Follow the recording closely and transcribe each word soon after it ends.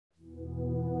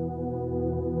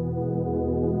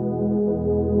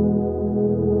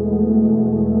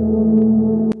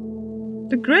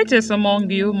greatest among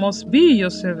you must be your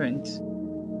servant.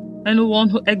 Anyone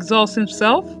who exalts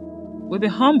himself will be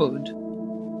humbled,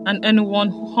 and anyone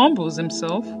who humbles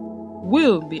himself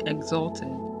will be exalted.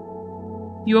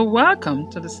 You are welcome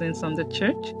to the Saints on the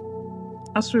Church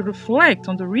as we reflect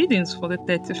on the readings for the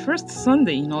 31st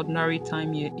Sunday in Ordinary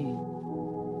Time Year A.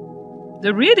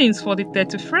 The readings for the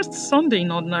 31st Sunday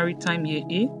in Ordinary Time Year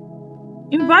A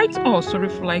invite us to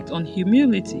reflect on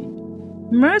humility,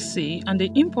 mercy, and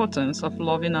the importance of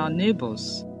loving our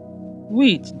neighbors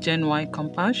with genuine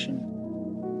compassion.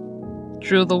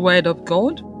 Through the Word of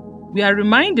God, we are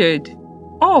reminded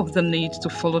of the need to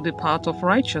follow the path of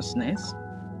righteousness,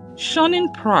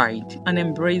 shunning pride and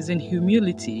embracing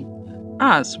humility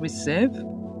as we serve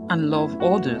and love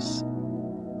others.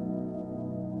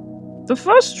 The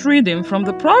first reading from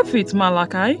the prophet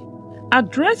Malachi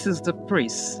addresses the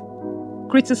priests,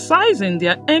 criticizing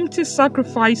their empty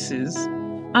sacrifices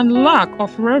and lack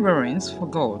of reverence for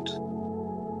God.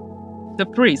 The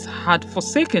priests had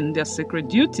forsaken their sacred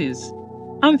duties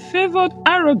and favored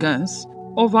arrogance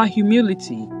over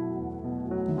humility.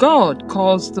 God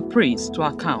calls the priests to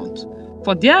account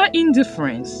for their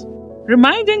indifference,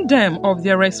 reminding them of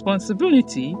their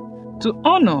responsibility to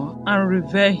honor and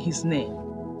revere His name.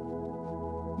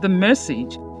 The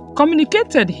message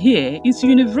communicated here is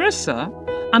universal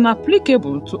and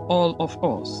applicable to all of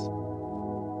us.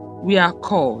 We are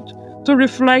called to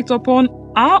reflect upon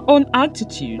our own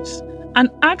attitudes and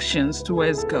actions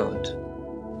towards God.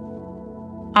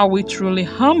 Are we truly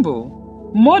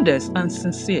humble, modest, and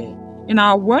sincere in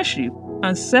our worship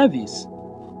and service,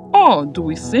 or do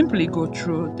we simply go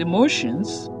through the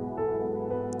motions?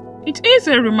 It is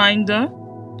a reminder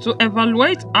to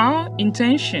evaluate our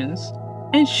intentions,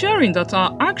 ensuring that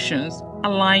our actions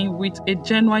align with a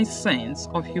genuine sense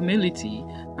of humility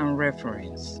and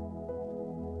reverence.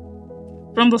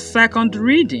 From the second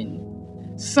reading,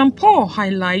 St. Paul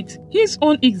highlights his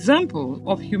own example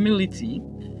of humility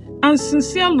and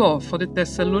sincere love for the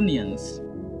Thessalonians.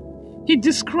 He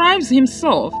describes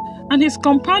himself and his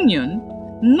companion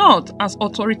not as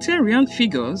authoritarian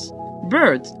figures,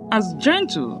 but as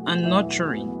gentle and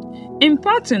nurturing,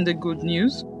 imparting the good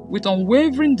news with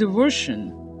unwavering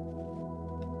devotion.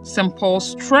 St. Paul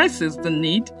stresses the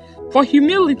need for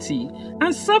humility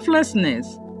and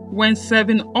selflessness when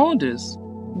serving others,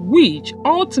 which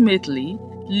ultimately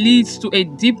leads to a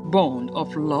deep bond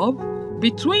of love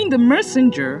between the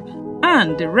messenger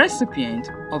and the recipient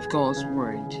of God's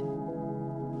word.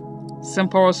 St.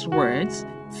 Paul's words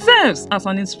serves as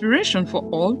an inspiration for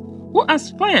all who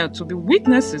aspire to be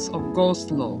witnesses of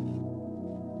God's love.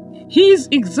 His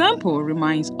example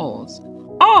reminds us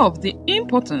of the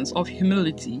importance of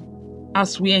humility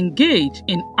as we engage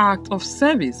in acts of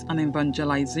service and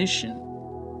evangelization.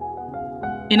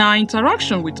 In our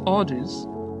interaction with others,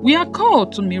 we are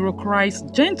called to mirror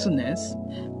Christ's gentleness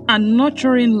and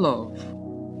nurturing love.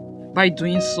 By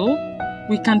doing so,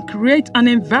 we can create an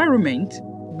environment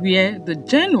where the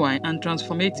genuine and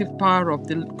transformative power of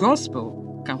the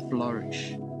gospel can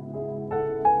flourish.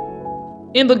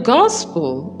 In the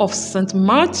Gospel of St.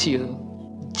 Matthew,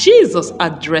 Jesus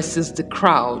addresses the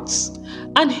crowds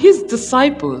and his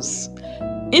disciples,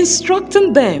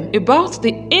 instructing them about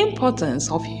the importance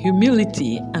of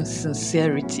humility and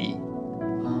sincerity.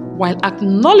 While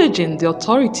acknowledging the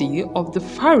authority of the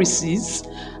Pharisees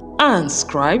and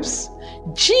scribes,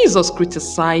 Jesus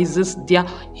criticizes their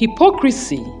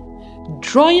hypocrisy,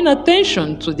 drawing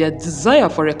attention to their desire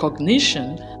for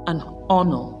recognition and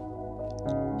honor.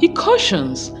 He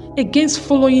cautions against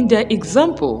following their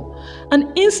example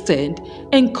and instead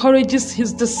encourages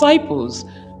his disciples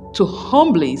to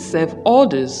humbly serve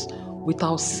others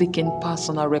without seeking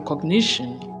personal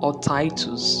recognition or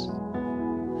titles.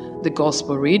 The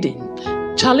Gospel reading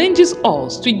challenges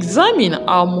us to examine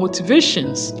our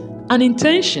motivations and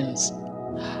intentions.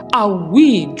 Are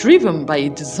we driven by a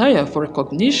desire for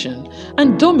recognition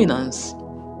and dominance,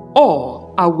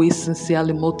 or are we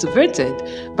sincerely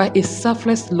motivated by a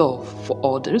selfless love for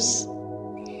others?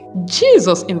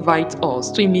 Jesus invites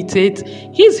us to imitate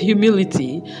his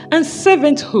humility and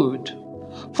servanthood,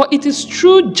 for it is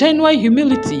through genuine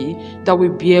humility that we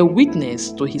bear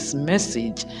witness to his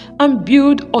message and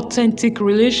build authentic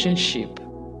relationship.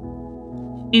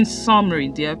 In summary,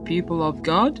 dear people of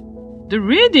God, the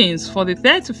readings for the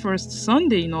 31st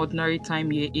Sunday in Ordinary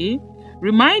Time Year A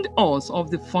remind us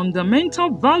of the fundamental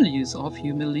values of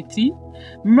humility,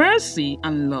 mercy,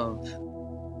 and love.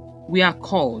 We are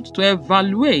called to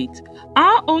evaluate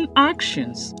our own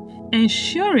actions,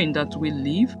 ensuring that we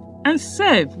live and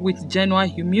serve with genuine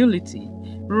humility,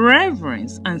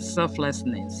 reverence, and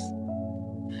selflessness.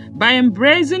 By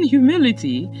embracing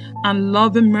humility and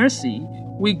loving mercy,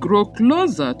 we grow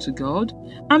closer to God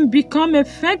and become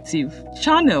effective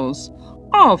channels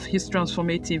of His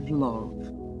transformative love.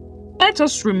 Let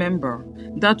us remember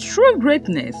that true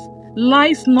greatness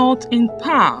lies not in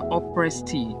power or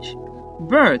prestige,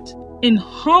 but in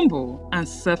humble and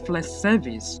selfless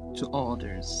service to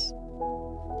others.